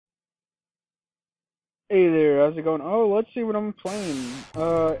Hey there, how's it going? Oh, let's see what I'm playing.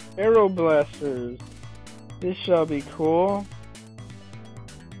 Aero blasters. This shall be cool.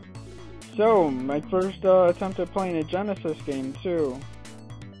 So, my first attempt at playing a Genesis game too.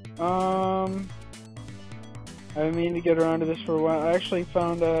 I mean to get around to this for a while. I actually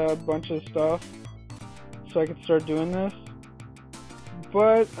found a bunch of stuff so I could start doing this.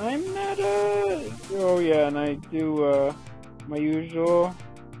 But I'm not oh yeah, and I do my usual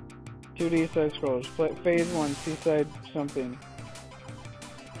 2D side scrollers. Phase 1, Seaside something.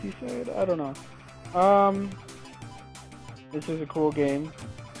 Seaside? I don't know. This is a cool game.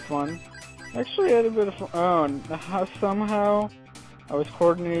 Fun. Actually, I had a bit of fun. Oh, somehow I was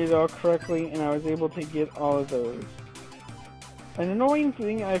coordinated all correctly and I was able to get all of those. An annoying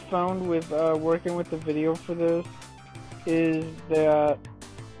thing I found with working with the video for this is that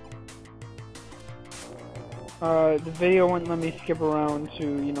the video wouldn't let me skip around to,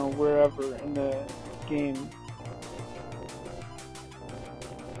 you know, wherever in the game.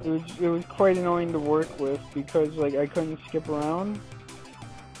 It was quite annoying to work with because, like, I couldn't skip around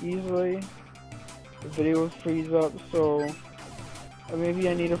easily. The video would freeze up, so maybe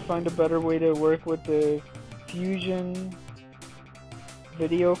I need to find a better way to work with the Fusion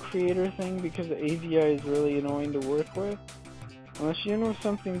video creator thing because the AVI is really annoying to work with. Unless you know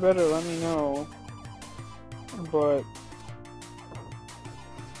something better, let me know. But,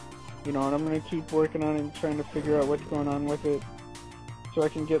 you know, and I'm going to keep working on it and trying to figure out what's going on with it so I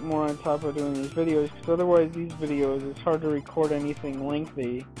can get more on top of doing these videos, because otherwise these videos, it's hard to record anything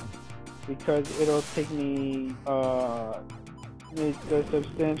lengthy because it'll take me a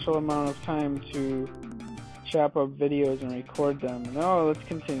substantial amount of time to chop up videos and record them. No, let's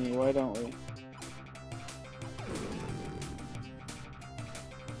continue, why don't we?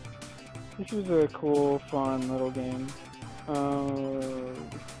 This was a cool, fun little game.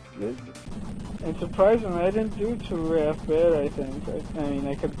 And surprisingly, I didn't do too half bad, I think. I mean,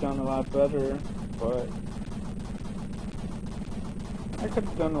 I could have done a lot better, but I could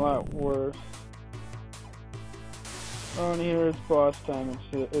have done a lot worse. Oh, and here it's boss time,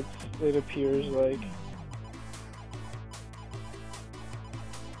 it appears like.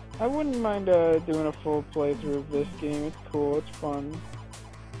 I wouldn't mind doing a full playthrough of this game. It's cool, it's fun.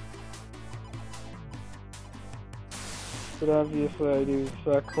 But obviously I do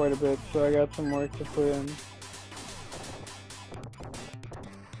suck quite a bit, so I got some work to put in.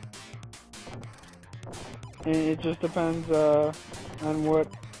 And it just depends on what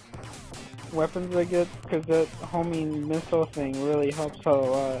weapons I get, because that homing missile thing really helps out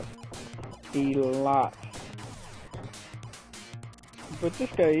a lot. A lot. But this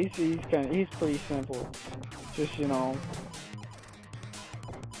guy, he's pretty simple. Just, you know,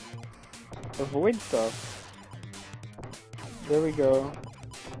 avoid stuff. There we go.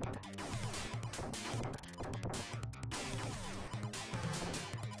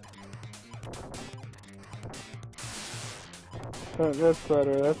 That's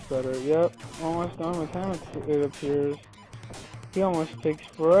better, that's better. Yep, almost done with him, it appears. He almost takes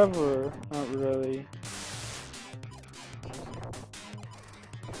forever. Not really.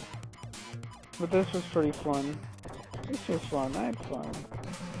 But this was pretty fun. This was fun, I had fun.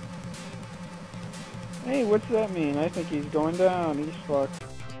 Hey, what's that mean? I think he's going down. He's fucked.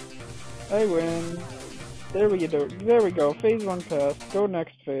 I win. There we go. There we go. Phase 1 passed. Go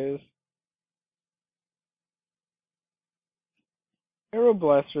next phase. Aero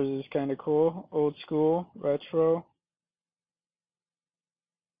blasters is kind of cool. Old school. Retro.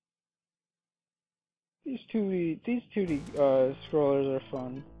 These 2D scrollers are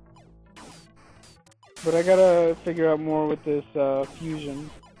fun. But I gotta figure out more with this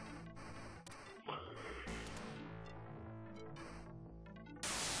fusion.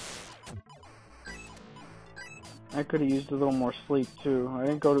 I could have used a little more sleep too. I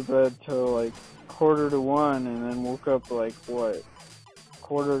didn't go to bed till like 1:45 and then woke up like what,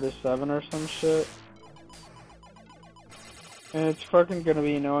 6:45 or some shit. And it's fucking gonna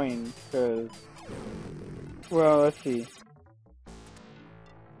be annoying because, well, let's see.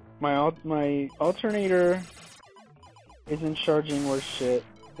 My alternator isn't charging worth shit.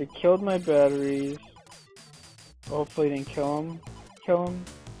 It killed my batteries. Hopefully it didn't kill him.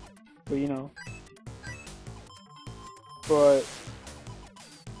 But you know. But,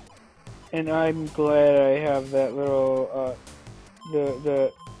 and I'm glad I have that little,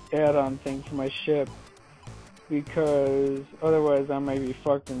 the add-on thing for my ship, because otherwise I might be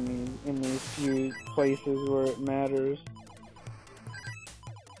fucked in these few places where it matters.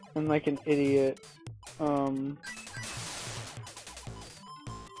 I'm like an idiot.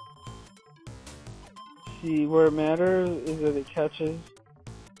 See, where it matters is that it catches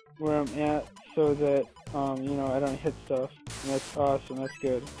where I'm at, so that you know, I don't hit stuff. And that's awesome, that's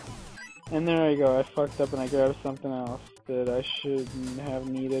good. And there I go, I fucked up and I grabbed something else that I shouldn't have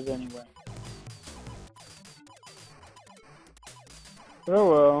needed anyway. But oh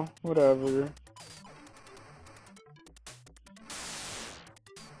well, whatever.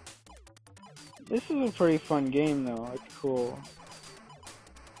 This is a pretty fun game though, it's cool.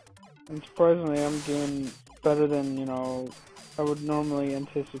 And surprisingly I'm doing better than, you know, I would normally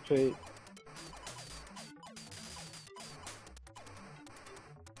anticipate.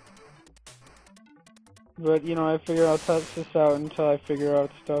 But, you know, I figure I'll test this out until I figure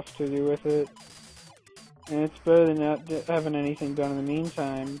out stuff to do with it. And it's better than not having anything done in the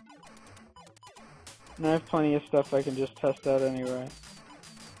meantime. And I have plenty of stuff I can just test out anyway.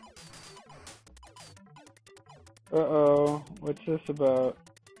 Uh-oh, what's this about?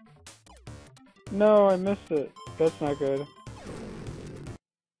 No, I missed it. That's not good.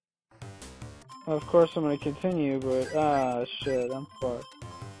 Well, of course I'm gonna continue, but shit, I'm fucked.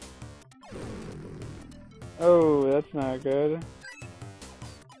 Oh, that's not good.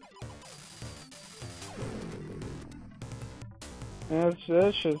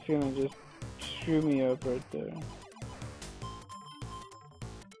 That shit's gonna just screw me up right there.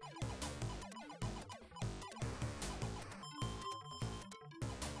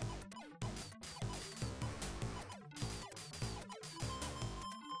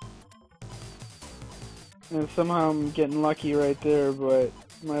 And somehow I'm getting lucky right there, but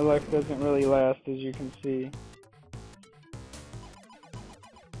my luck doesn't really last, as you can see.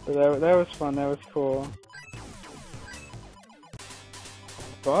 But that was fun, that was cool.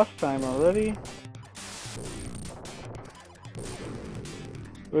 Boss time already?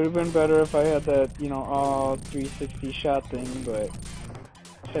 Would have been better if I had that, you know, all 360 shot thing, but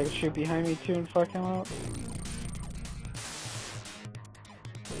if I could shoot behind me too and fuck him up.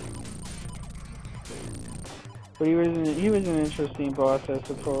 But he was an interesting boss, I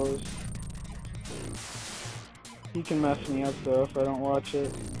suppose. He can mess me up though if I don't watch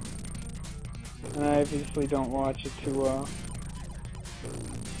it. And I obviously don't watch it too well.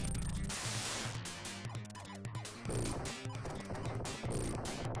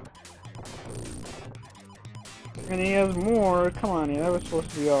 And he has more. Come on, yeah, that was supposed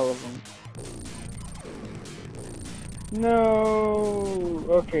to be all of them. No.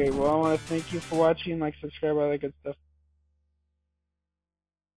 Okay, well, I want to thank you for watching. Like, subscribe, all that good stuff.